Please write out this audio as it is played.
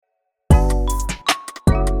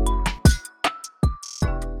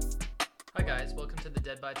guys, welcome to the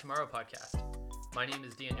Dead by Tomorrow podcast. My name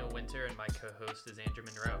is Daniel Winter and my co-host is Andrew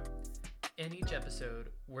Monroe. In each episode,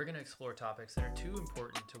 we're going to explore topics that are too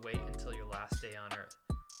important to wait until your last day on Earth.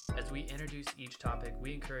 As we introduce each topic,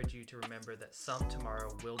 we encourage you to remember that some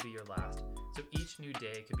tomorrow will be your last, so each new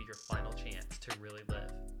day could be your final chance to really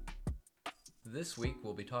live. This week,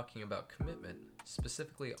 we'll be talking about commitment,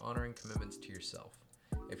 specifically honoring commitments to yourself.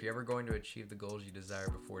 If you're ever going to achieve the goals you desire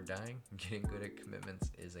before dying, getting good at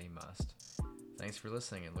commitments is a must. Thanks for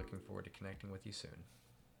listening and looking forward to connecting with you soon.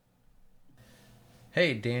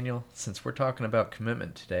 Hey Daniel, since we're talking about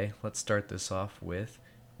commitment today, let's start this off with,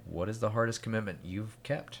 what is the hardest commitment you've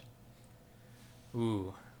kept?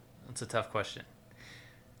 Ooh, that's a tough question.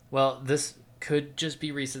 Well, this could just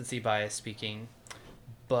be recency bias speaking,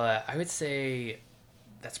 but I would say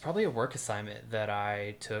that's probably a work assignment that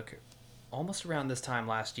I took almost around this time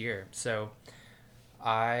last year. So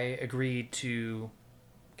I agreed to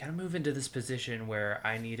kind of move into this position where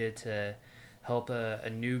I needed to help a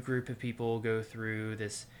new group of people go through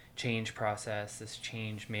this change process, this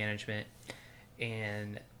change management.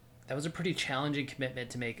 And that was a pretty challenging commitment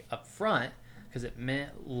to make up front because it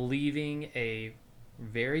meant leaving a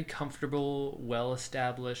very comfortable,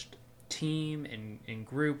 well-established team and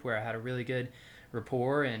group where I had a really good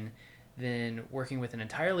rapport, and then working with an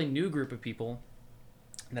entirely new group of people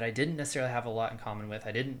that I didn't necessarily have a lot in common with.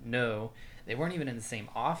 I didn't know. They weren't even in the same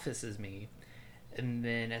office as me. And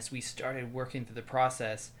then as we started working through the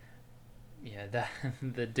process,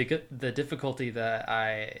 the difficulty that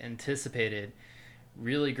I anticipated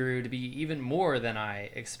really grew to be even more than I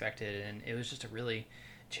expected. And it was just a really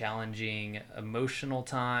challenging emotional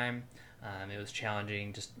time. It was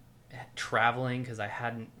challenging just traveling because I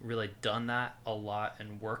hadn't really done that a lot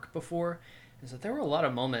in work before. And so there were a lot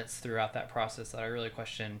of moments throughout that process that I really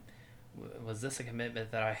questioned, was this a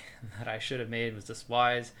commitment that I should have made? Was this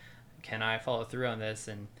wise? Can I follow through on this?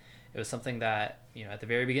 And it was something that, at the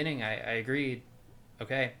very beginning I agreed,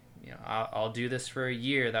 okay, I'll do this for a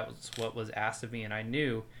year. That was what was asked of me, and I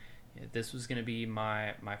knew this was going to be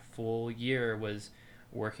my full year, was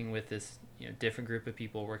working with this different group of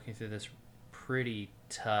people, working through this pretty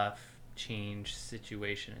tough change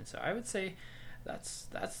situation. And so I would say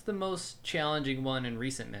that's the most challenging one in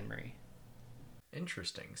recent memory.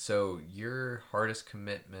 Interesting. So your hardest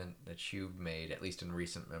commitment that you've made, at least in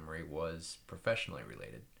recent memory, was professionally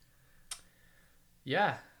related.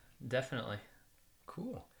 Yeah, definitely.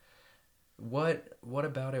 Cool. What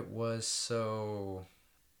about it was so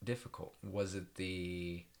difficult? Was it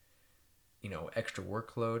the extra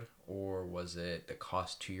workload, or was it the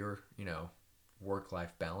cost to your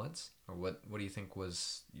work-life balance? Or what do you think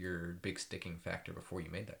was your big sticking factor before you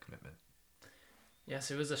made that commitment?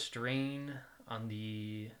 Yes, it was a strain on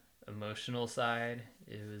the emotional side.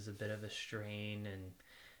 It was a bit of a strain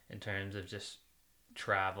in terms of just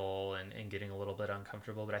travel and getting a little bit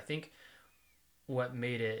uncomfortable. But I think what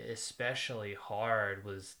made it especially hard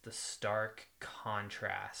was the stark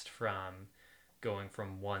contrast from going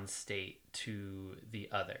from one state to the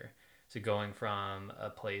other. So going from a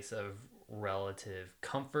place of relative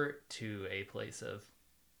comfort to a place of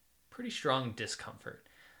pretty strong discomfort.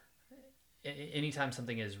 Anytime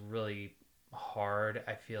something is really hard,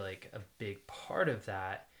 I feel like a big part of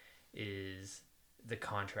that is the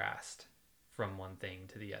contrast from one thing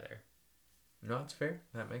to the other. No, it's fair.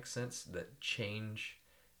 That makes sense. That change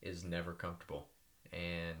is never comfortable,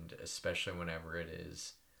 and especially whenever it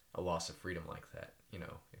is a loss of freedom like that.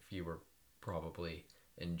 If you were probably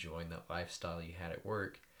enjoying that lifestyle you had at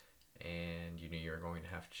work, and you knew you were going to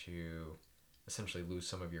have to essentially lose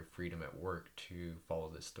some of your freedom at work to follow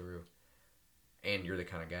this through, and you're the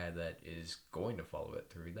kind of guy that is going to follow it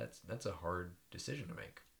through, that's a hard decision to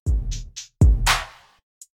make.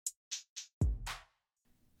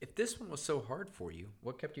 If this one was so hard for you,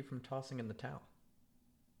 what kept you from tossing in the towel?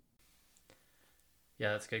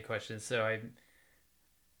 Yeah, that's a good question. So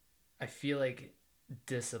I feel like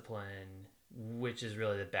discipline, which is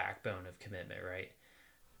really the backbone of commitment, right?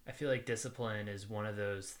 I feel like discipline is one of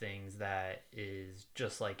those things that is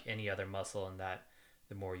just like any other muscle, in that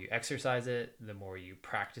the more you exercise it, the more you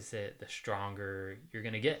practice it, the stronger you're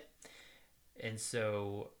going to get. And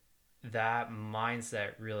so that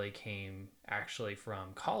mindset really came actually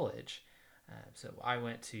from college. So I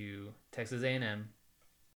went to Texas A&M,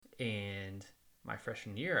 and my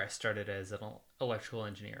freshman year I started as an electrical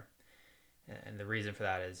engineer. And the reason for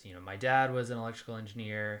that is, my dad was an electrical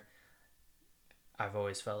engineer. I've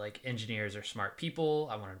always felt like engineers are smart people.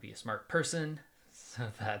 I wanted to be a smart person. So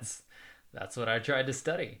that's what I tried to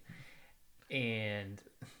study. And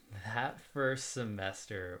that first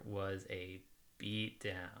semester was a beat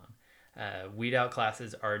down. Weed out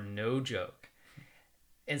classes are no joke.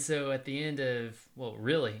 And so at the end of, well,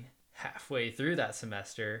 really halfway through that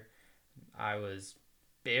semester, I was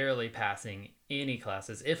barely passing any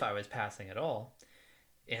classes, if I was passing at all.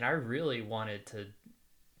 And I really wanted to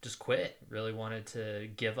just quit, really wanted to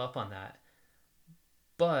give up on that.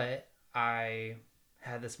 But I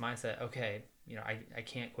had this mindset, okay, I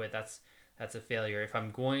can't quit. That's a failure. If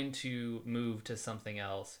I'm going to move to something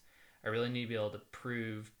else, I really need to be able to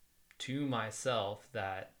prove to myself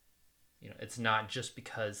that, it's not just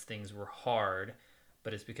because things were hard,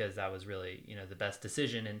 but it's because that was really, the best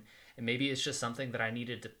decision. And maybe it's just something that I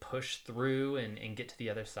needed to push through and get to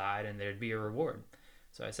the other side, and there'd be a reward.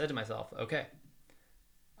 So I said to myself, okay,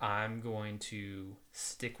 I'm going to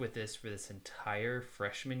stick with this for this entire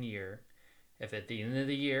freshman year. If at the end of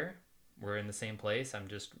the year we're in the same place, I'm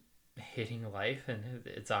just hating life and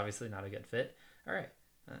it's obviously not a good fit, all right,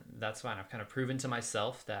 that's fine. I've kind of proven to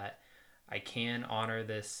myself that I can honor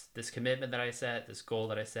this commitment that I set, this goal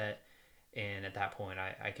that I set, and at that point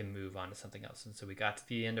I can move on to something else. And so we got to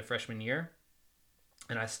the end of freshman year,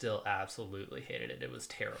 and I still absolutely hated it. It was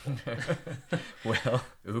terrible. Well,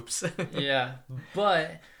 oops. Yeah,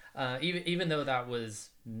 but even though that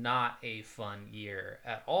was not a fun year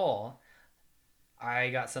at all, I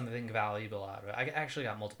got something valuable out of it. I actually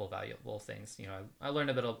got multiple valuable things. I learned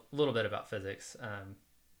a little bit about physics.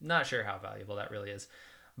 Not sure how valuable that really is,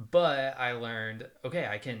 but I learned, okay,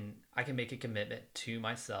 I can make a commitment to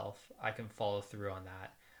myself. I can follow through on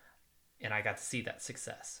that, and I got to see that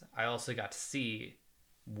success. I also got to see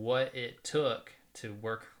what it took to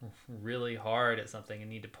work really hard at something and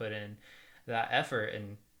need to put in that effort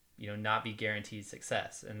and not be guaranteed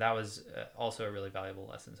success. And that was also a really valuable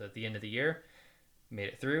lesson. So at the end of the year, made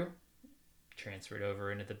it through, transferred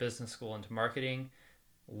over into the business school, into marketing,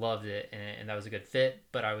 loved it, and that was a good fit.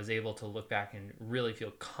 But I was able to look back and really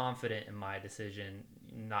feel confident in my decision,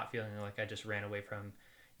 not feeling like I just ran away from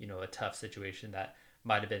a tough situation that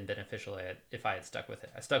might have been beneficial if I had stuck with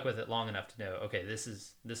it. I stuck with it long enough to know, okay, this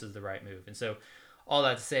is the right move. And so all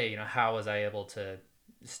that to say, how was I able to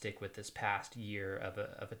stick with this past year of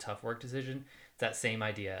a tough work decision? It's that same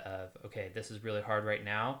idea of, okay, this is really hard right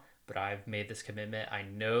now, but I've made this commitment. I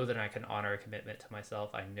know that I can honor a commitment to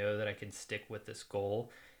myself. I know that I can stick with this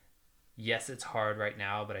goal. Yes, it's hard right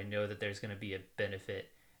now, but I know that there's going to be a benefit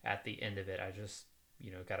at the end of it. I just,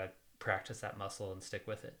 got to practice that muscle and stick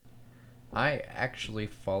with it. I actually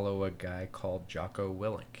follow a guy called Jocko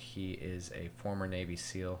Willink. He is a former Navy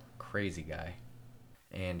SEAL, crazy guy.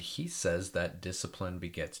 And he says that discipline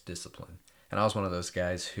begets discipline. And I was one of those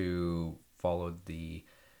guys who followed the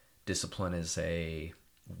discipline as a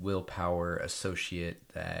willpower associate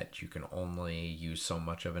that you can only use so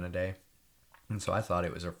much of in a day. And so I thought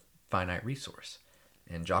it was a finite resource.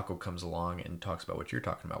 And Jocko comes along and talks about what you're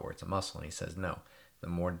talking about, where it's a muscle. And he says, no, the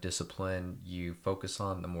more discipline you focus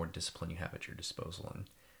on, the more discipline you have at your disposal. And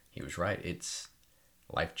he was right. It's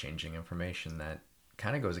life-changing information that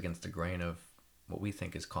kind of goes against the grain of what we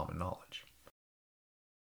think is common knowledge.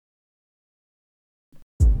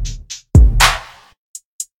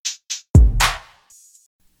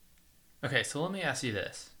 Okay, so let me ask you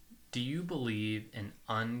this. Do you believe in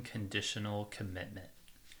unconditional commitment?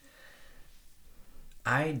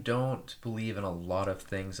 I don't believe in a lot of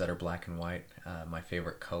things that are black and white. My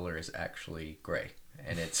favorite color is actually gray,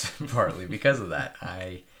 and it's partly because of that.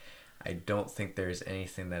 I don't think there's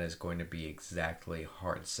anything that is going to be exactly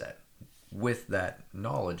hard set. With that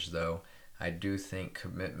knowledge, though, I do think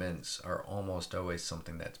commitments are almost always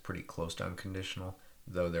something that's pretty close to unconditional,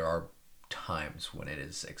 though there are times when it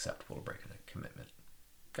is acceptable to break a commitment.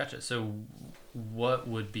 Gotcha. So what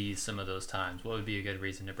would be some of those times? What would be a good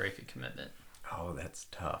reason to break a commitment? Oh, that's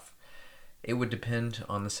tough. It would depend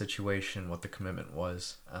on the situation, what the commitment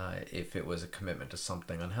was. If it was a commitment to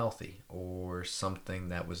something unhealthy or something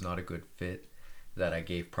that was not a good fit that I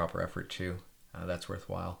gave proper effort to, that's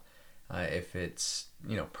worthwhile. If it's,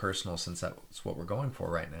 personal, since that's what we're going for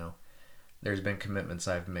right now, there's been commitments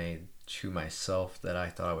I've made to myself that I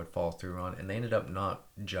thought I would follow through on, and they ended up not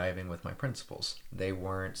jiving with my principles. They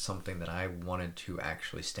weren't something that I wanted to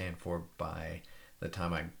actually stand for by the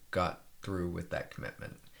time I got through with that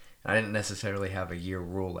commitment. I didn't necessarily have a year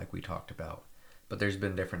rule like we talked about, but there's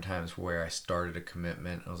been different times where I started a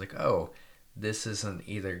commitment and I was like, oh, this isn't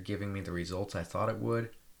either giving me the results I thought it would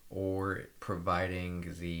or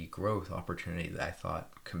providing the growth opportunity that I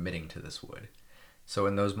thought committing to this would. So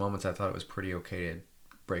in those moments, I thought it was pretty okay to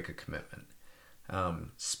break a commitment.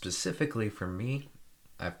 Specifically for me,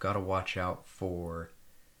 I've got to watch out for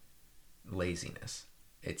laziness.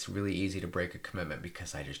 It's really easy to break a commitment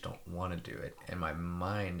because I just don't want to do it. And my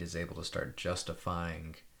mind is able to start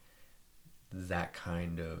justifying that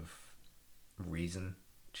kind of reason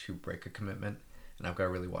to break a commitment, and I've got to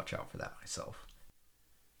really watch out for that myself.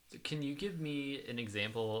 Can you give me an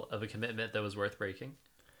example of a commitment that was worth breaking?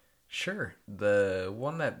 Sure. The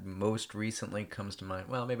one that most recently comes to mind,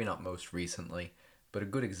 well, maybe not most recently, but a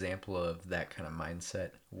good example of that kind of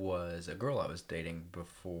mindset was a girl I was dating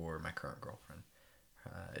before my current girlfriend.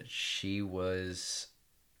 She was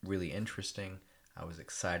really interesting. I was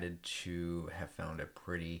excited to have found a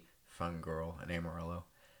pretty fun girl in Amarillo.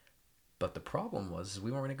 But the problem was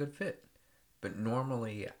we weren't a good fit. But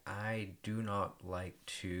normally I do not like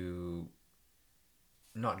to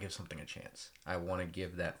not give something a chance. I want to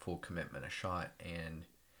give that full commitment a shot, and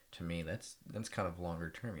to me that's kind of longer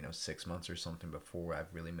term, 6 months or something before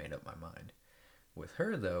I've really made up my mind. With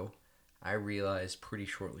her though, I realized pretty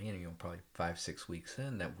shortly, probably 5-6 weeks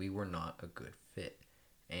in, that we were not a good fit.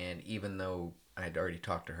 And even though I'd already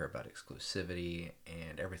talked to her about exclusivity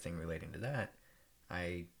and everything relating to that,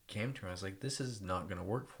 I came to her, I was like, this is not going to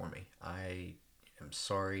work for me. I am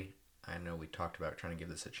sorry. I know we talked about trying to give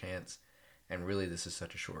this a chance, and really this is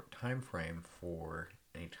such a short time frame for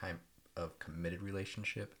any type of committed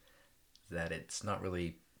relationship that it's not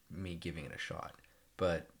really me giving it a shot.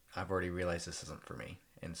 But I've already realized this isn't for me.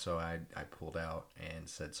 And so I pulled out and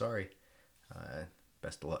said, sorry,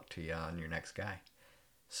 best of luck to you on your next guy.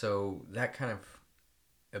 So that kind of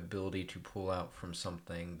ability to pull out from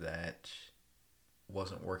something that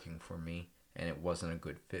wasn't working for me and it wasn't a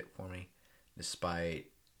good fit for me,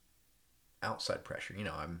 despite outside pressure.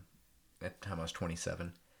 I'm at the time I was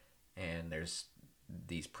 27, and there's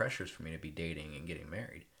these pressures for me to be dating and getting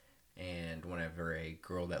married. And whenever a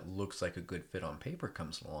girl that looks like a good fit on paper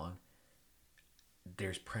comes along,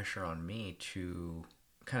 there's pressure on me to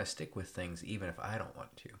kind of stick with things even if I don't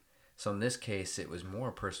want to. So in this case, it was more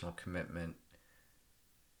a personal commitment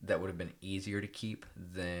that would have been easier to keep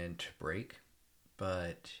than to break,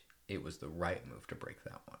 but it was the right move to break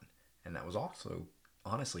that one. And that was also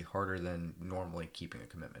honestly harder than normally keeping a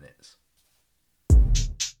commitment is.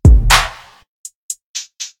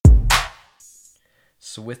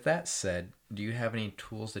 So with that said, do you have any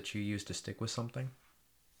tools that you use to stick with something?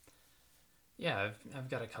 Yeah, I've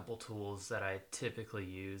got a couple tools that I typically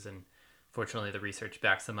use, and fortunately the research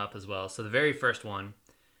backs them up as well. So the very first one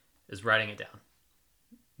is writing it down,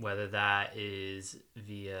 whether that is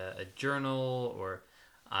via a journal, or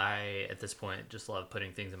I, at this point, just love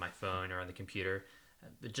putting things in my phone or on the computer,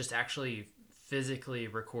 but just actually physically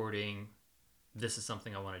recording, this is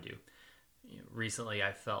something I want to do. Recently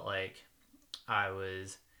I felt like I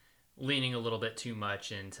was leaning a little bit too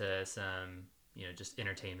much into some, just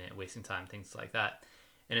entertainment, wasting time, things like that.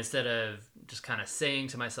 And instead of just kind of saying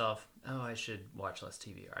to myself, oh, I should watch less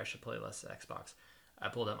TV or I should play less Xbox, I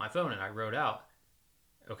pulled up my phone and I wrote out,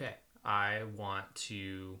 okay, I want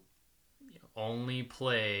to only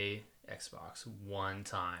play Xbox one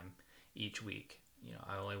time each week.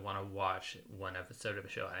 I only want to watch one episode of a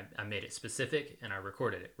show. I made it specific and I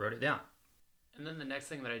recorded it, wrote it down. And then the next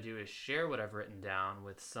thing that I do is share what I've written down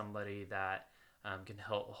with somebody that can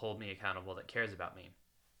help hold me accountable, that cares about me.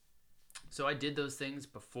 So I did those things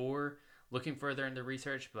before looking further into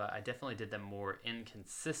research, but I definitely did them more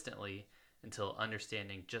inconsistently until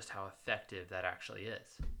understanding just how effective that actually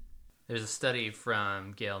is. There's a study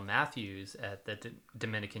from Gail Matthews at the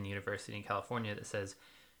Dominican University in California that says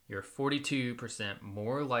you're 42%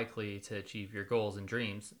 more likely to achieve your goals and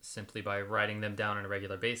dreams simply by writing them down on a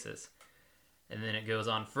regular basis. And then it goes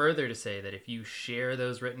on further to say that if you share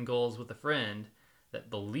those written goals with a friend that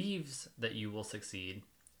believes that you will succeed,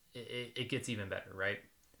 it gets even better, right?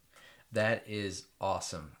 That is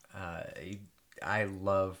awesome. I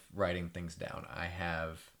love writing things down. I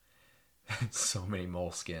have so many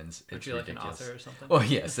moleskins. Aren't you ridiculous. Like an author or something? Well,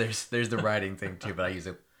 yes, there's the writing thing too, but I use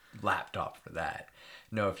a laptop for that.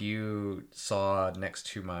 No, if you saw next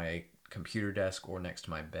to my computer desk or next to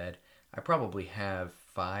my bed, I probably have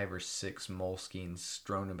 5 or 6 moleskins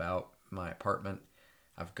strewn about my apartment.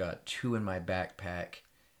 I've got 2 in my backpack.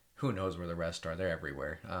 Who knows where the rest are? They're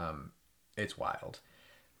everywhere. It's wild.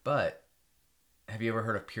 But have you ever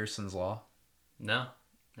heard of Pearson's Law? No.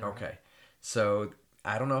 Okay. So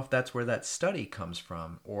I don't know if that's where that study comes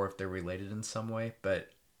from or if they're related in some way, but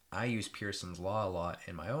I use Pearson's Law a lot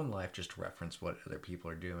in my own life just to reference what other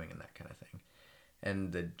people are doing and that kind of thing.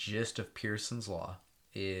 And the gist of Pearson's Law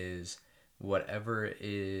is whatever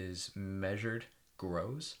is measured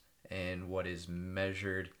grows, and what is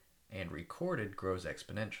measured and recorded grows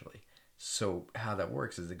exponentially. So how that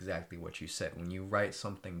works is exactly what you said. When you write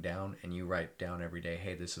something down and you write down every day,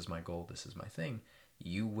 hey, this is my goal, this is my thing,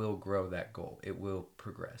 you will grow that goal. It will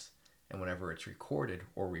progress. And whenever it's recorded,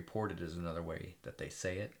 or reported is another way that they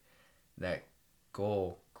say it, that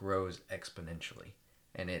goal grows exponentially.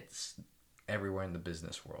 And it's everywhere in the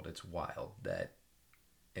business world. It's wild that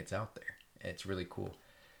it's out there. It's really cool.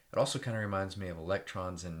 It also kind of reminds me of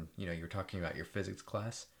electrons, and you were talking about your physics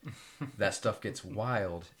class. That stuff gets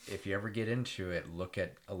wild. If you ever get into it, look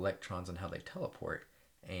at electrons and how they teleport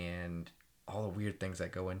and all the weird things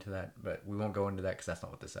that go into that. But we won't go into that because that's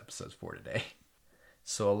not what this episode's for today.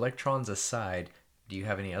 So electrons aside, do you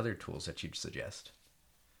have any other tools that you'd suggest?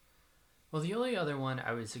 Well, the only other one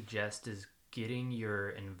I would suggest is getting your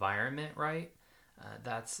environment right.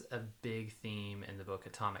 That's a big theme in the book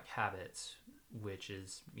Atomic Habits, which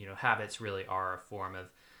is, habits really are a form of,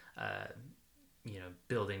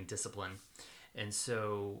 building discipline. And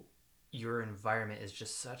so your environment is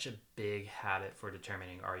just such a big habit for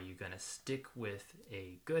determining, are you going to stick with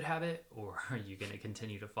a good habit or are you going to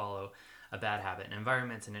continue to follow a bad habit? And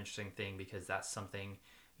environment's an interesting thing because that's something,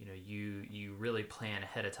 you really plan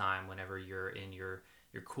ahead of time whenever you're in your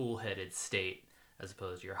cool-headed state as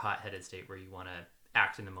opposed to your hot-headed state where you want to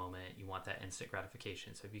act in the moment. You want that instant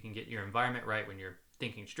gratification. So if you can get your environment right when you're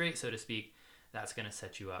thinking straight, so to speak, that's going to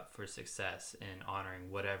set you up for success in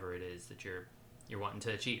honoring whatever it is that you're wanting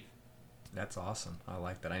to achieve. That's awesome. I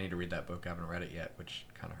like that. I need to read that book. I haven't read it yet, which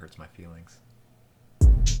kind of hurts my feelings.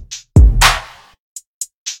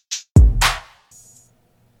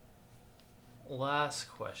 Last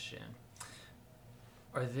question.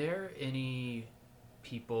 Are there any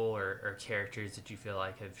people or characters that you feel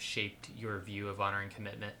like have shaped your view of honoring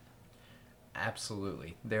commitment?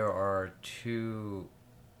 Absolutely. There are two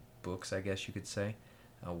books, I guess you could say.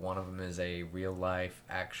 One of them is a real-life,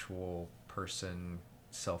 actual person,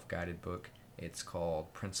 self-guided book. It's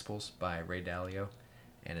called Principles by Ray Dalio,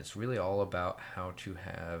 and it's really all about how to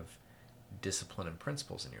have discipline and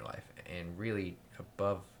principles in your life. And really,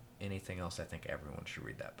 above anything else, I think everyone should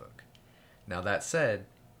read that book. Now, that said,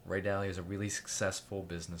 Ray Dalio is a really successful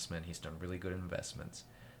businessman. He's done really good investments.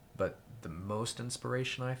 But the most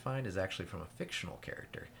inspiration I find is actually from a fictional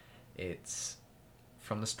character. It's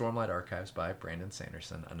from the Stormlight Archives by Brandon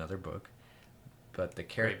Sanderson, another book. But the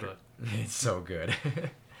character... Great book. It's so good.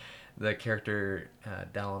 The character,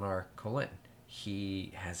 Dalinar Kholin,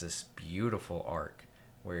 he has this beautiful arc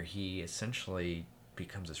where he essentially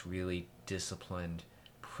becomes this really disciplined,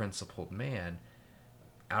 principled man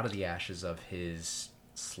out of the ashes of his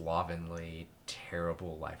slovenly,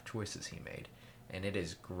 terrible life choices he made. And it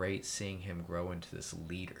is great seeing him grow into this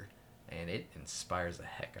leader. And it inspires the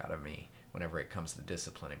heck out of me whenever it comes to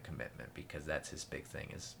discipline and commitment, because that's his big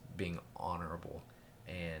thing, is being honorable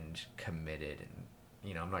and committed.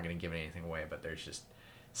 And, I'm not going to give anything away, but there's just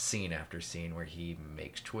scene after scene where he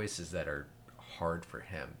makes choices that are hard for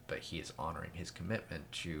him, but he is honoring his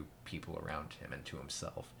commitment to people around him and to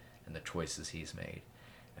himself and the choices he's made.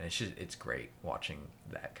 And it's great watching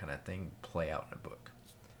that kind of thing play out in a book.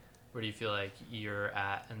 Where do you feel like you're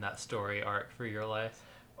at in that story arc for your life?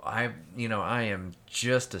 I am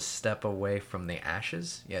just a step away from the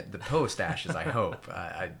ashes. Yeah, the post-ashes, I hope.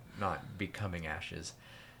 I not becoming ashes.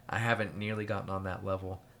 I haven't nearly gotten on that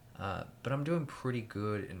level. But I'm doing pretty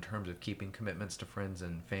good in terms of keeping commitments to friends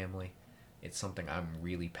and family. It's something I'm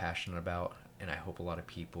really passionate about, and I hope a lot of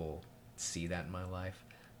people see that in my life.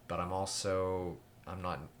 But I'm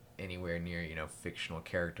not anywhere near, fictional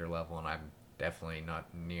character level, and I'm definitely not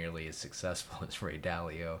nearly as successful as Ray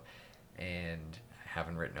Dalio, and I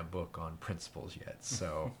haven't written a book on principles yet,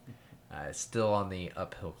 so still on the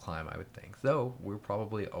uphill climb, I would think. Though, we're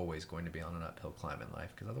probably always going to be on an uphill climb in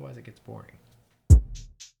life, because otherwise it gets boring.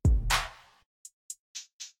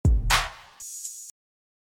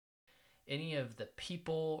 Any of the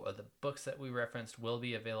people or the books that we referenced will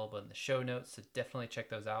be available in the show notes, so definitely check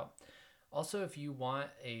those out. Also, if you want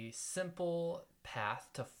a simple path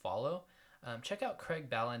to follow, check out Craig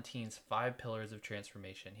Ballantyne's 5 Pillars of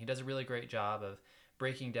Transformation. He does a really great job of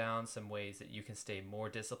breaking down some ways that you can stay more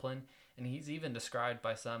disciplined, and he's even described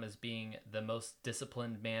by some as being the most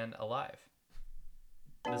disciplined man alive.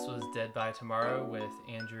 This was Dead by Tomorrow with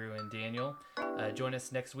Andrew and Daniel. Join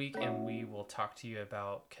us next week and we will talk to you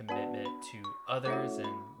about commitment to others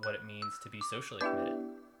and what it means to be socially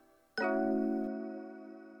committed.